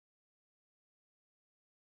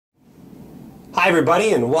Hi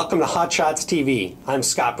everybody and welcome to Hot Shots TV. I'm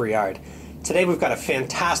Scott Briard. Today we've got a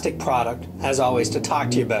fantastic product, as always, to talk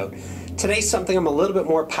to you about. Today's something I'm a little bit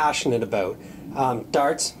more passionate about.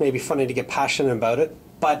 Darts, may be funny to get passionate about it,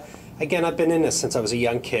 but again, I've been in this since I was a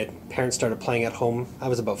young kid. Parents started playing at home. I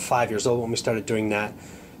was about 5 years old when we started doing that.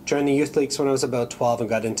 Joined the youth leagues when I was about 12 and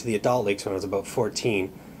got into the adult leagues when I was about 14.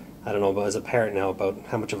 I don't know about as a parent now about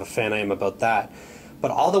how much of a fan I am about that. But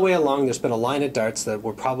all the way along, there's been a line of darts that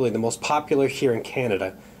were probably the most popular here in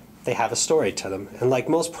Canada. They have a story to them. And like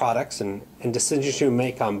most products and decisions you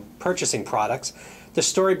make on purchasing products, the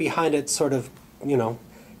story behind it sort of,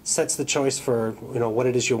 sets the choice for, what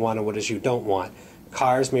it is you want and what it is you don't want.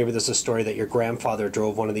 Cars, maybe there's a story that your grandfather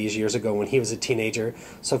drove one of these years ago when he was a teenager.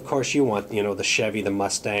 So of course you want, the Chevy, the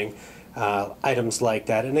Mustang, items like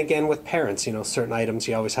that. And again, with parents, certain items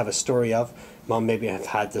you always have a story of. Mom maybe have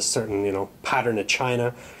had this certain, pattern of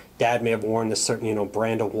china. Dad may have worn this certain,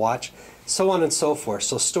 brand of watch. So on and so forth.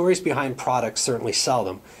 So stories behind products certainly sell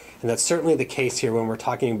them. And that's certainly the case here when we're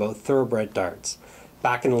talking about thoroughbred darts.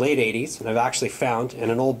 Back in the late 80s, and I've actually found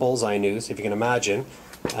in an old Bullseye News, if you can imagine,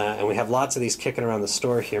 and we have lots of these kicking around the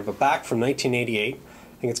store here, but back from 1988,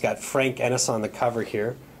 I think it's got Frank Ennis on the cover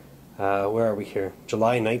here. Where are we here?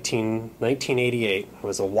 July 1988. I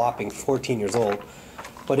was a whopping 14 years old.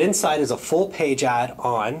 But inside is a full-page ad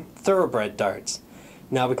on thoroughbred darts.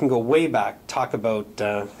 Now we can go way back, talk about,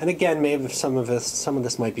 and again, maybe some of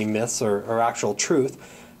this might be myths or actual truth.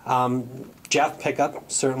 Jeff Pickup,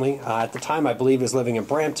 certainly, at the time I believe he was living in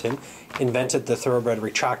Brampton, invented the thoroughbred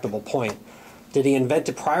retractable point. Did he invent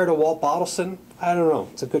it prior to Walt Bottleson? I don't know.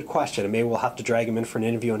 It's a good question, and maybe we'll have to drag him in for an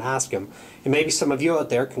interview and ask him. And maybe some of you out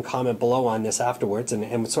there can comment below on this afterwards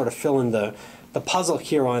and sort of fill in the puzzle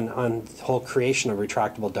here on the whole creation of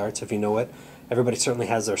retractable darts, if you know it. Everybody certainly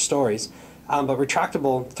has their stories. But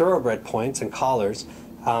retractable thoroughbred points and collars,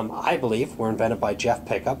 I believe, were invented by Jeff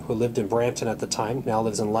Pickup, who lived in Brampton at the time, now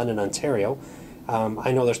lives in London, Ontario.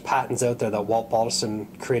 I know there's patents out there that Walt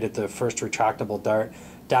Bottleson created the first retractable dart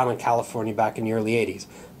down in California back in the early 80s.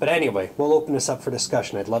 But anyway, we'll open this up for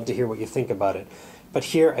discussion. I'd love to hear what you think about it. But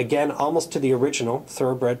here, again, almost to the original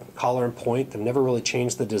thoroughbred collar and point. They've never really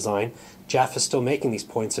changed the design. Jeff is still making these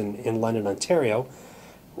points in London, Ontario.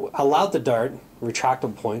 Allowed the dart,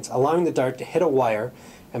 retractable points, allowing the dart to hit a wire,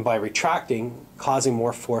 and by retracting, causing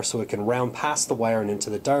more force so it can round past the wire and into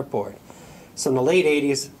the dartboard. So in the late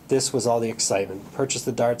 80s, this was all the excitement. Purchase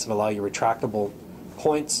the darts and allow your retractable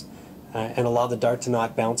points and allow the dart to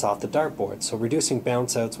not bounce off the dartboard. So reducing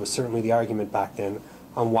bounce outs was certainly the argument back then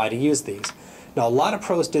on why to use these. Now a lot of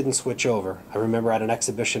pros didn't switch over. I remember at an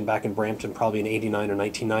exhibition back in Brampton, probably in '89 or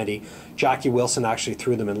 1990, Jackie Wilson actually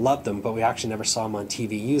threw them and loved them, but we actually never saw him on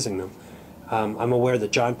TV using them. I'm aware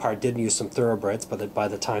that John Parr did use some thoroughbreds, but that by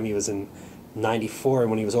the time he was in '94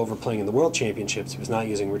 when he was over playing in the World Championships, he was not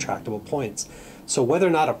using retractable points. So whether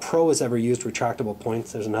or not a pro has ever used retractable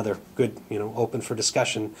points, there's another good, open for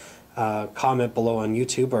discussion. Comment below on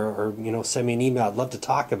YouTube or send me an email. I'd love to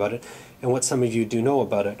talk about it and what some of you do know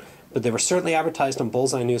about it. But they were certainly advertised on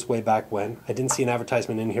Bullseye News way back when. I didn't see an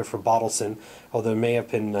advertisement in here for Bottleson, although there may have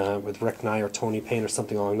been with Rick Nye or Tony Payne or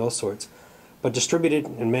something along those sorts. But distributed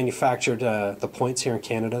and manufactured the points here in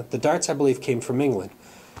Canada. The darts, I believe, came from England.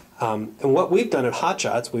 And what we've done at Hot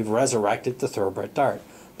Shots, we've resurrected the thoroughbred dart.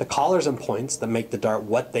 The collars and points that make the dart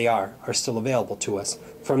what they are still available to us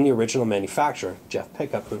from the original manufacturer, Jeff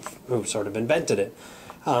Pickup, who sort of invented it.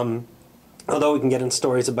 Although we can get in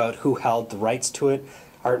stories about who held the rights to it,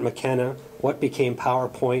 Art McKenna, what became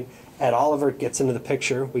PowerPoint, Ed Oliver gets into the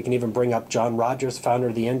picture. We can even bring up John Rogers, founder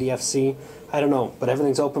of the NDFC. I don't know, but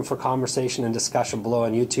everything's open for conversation and discussion below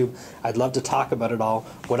on YouTube. I'd love to talk about it all.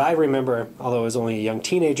 What I remember, although I was only a young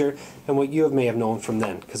teenager, and what you may have known from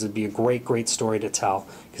then, because it'd be a great, great story to tell,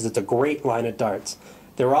 because it's a great line of darts.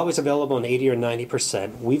 They were always available in 80 or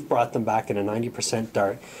 90%. We've brought them back in a 90%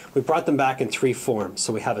 dart. We brought them back in three forms.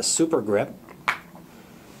 So we have a super grip,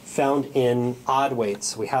 found in odd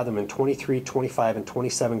weights. We have them in 23, 25, and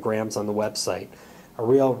 27 grams on the website. A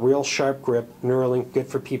real sharp grip, knurling, good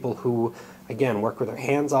for people who, again, work with their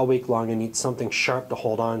hands all week long and need something sharp to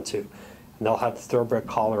hold on to. And they'll have the thoroughbred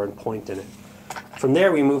collar and point in it. From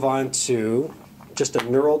there we move on to just a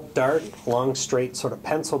knurled dart, long, straight, sort of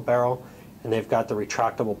pencil barrel, and they've got the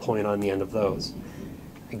retractable point on the end of those.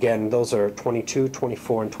 Again, those are 22,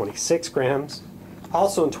 24, and 26 grams.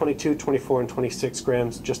 Also in 22, 24, and 26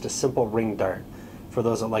 grams, just a simple ring dart. For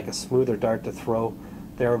those that like a smoother dart to throw,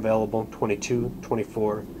 they're available 22,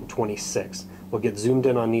 24, and 26. We'll get zoomed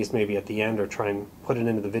in on these maybe at the end or try and put it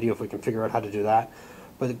into the video if we can figure out how to do that.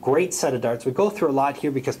 with a great set of darts. We go through a lot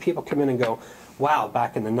here because people come in and go, wow,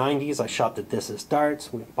 back in the 90s I shopped at This Is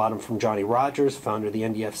Darts. We bought them from Johnny Rogers, founder of the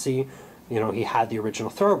NDFC. You know, he had the original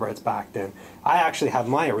Thoroughbreds back then. I actually have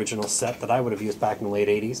my original set that I would have used back in the late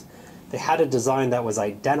 80s. They had a design that was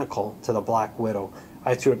identical to the Black Widow.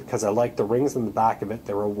 I threw it because I liked the rings in the back of it.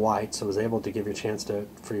 They were wide, so it was able to give you a chance to,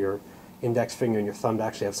 for your index finger and your thumb to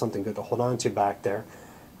actually have something good to hold on to back there.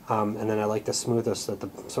 And then I like the smoothness that the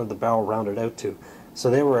sort of the barrel rounded out to. So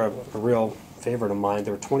they were a real favorite of mine.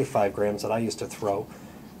 They were 25 grams that I used to throw.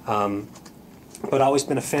 But always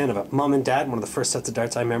been a fan of it. Mom and Dad, one of the first sets of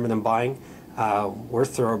darts I remember them buying were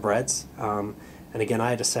Thoroughbreds. And again, I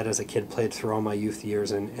had a set as a kid, played through all my youth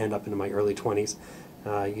years and up into my early 20s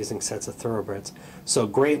using sets of Thoroughbreds. So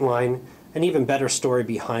great line, an even better story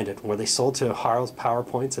behind it, where they sold to Harl's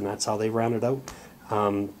PowerPoints and that's how they rounded out.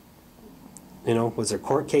 You know, was there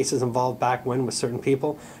court cases involved back when with certain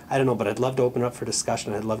people? I don't know, but I'd love to open it up for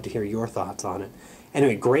discussion. I'd love to hear your thoughts on it.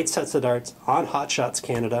 Anyway, great sets of darts on Hot Shots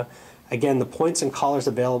Canada. Again, the points and collars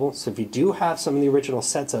available. So if you do have some of the original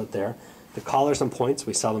sets out there, the collars and points,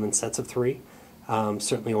 we sell them in sets of 3.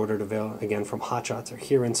 Certainly ordered again from Hot Shots or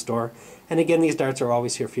here in store. And again, these darts are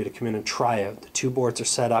always here for you to come in and try out. The 2 boards are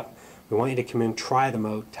set up. We want you to come in, try them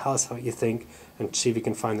out, tell us what you think, and see if you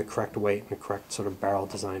can find the correct weight and the correct sort of barrel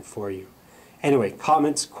design for you. Anyway,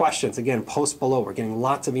 comments, questions, again, post below. We're getting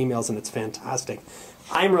lots of emails and it's fantastic.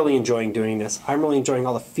 I'm really enjoying doing this. I'm really enjoying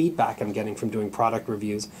all the feedback I'm getting from doing product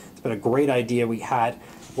reviews. It's been a great idea we had.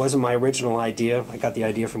 It wasn't my original idea. I got the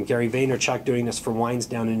idea from Gary Vaynerchuk doing this for wines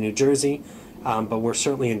down in New Jersey. But we're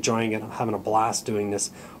certainly enjoying it. I'm having a blast doing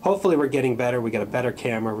this. Hopefully we're getting better. We got a better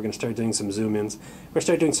camera. We're going to start doing some zoom-ins. We're going to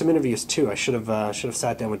start doing some interviews too. I should have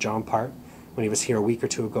sat down with John Part when he was here a week or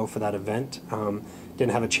 2 ago for that event.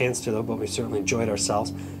 Didn't have a chance to though, but we certainly enjoyed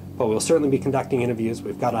ourselves. But we'll certainly be conducting interviews.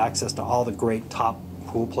 We've got access to all the great top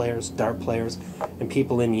pool players, dart players, and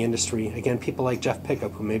people in the industry. Again, people like Jeff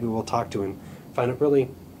Pickup, who maybe we'll talk to and find out really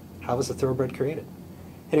how was the Thoroughbred created.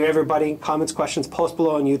 Anyway, everybody, comments, questions, post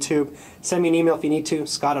below on YouTube. Send me an email if you need to,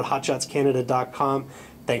 scott@hotshotscanada.com.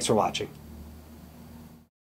 Thanks for watching.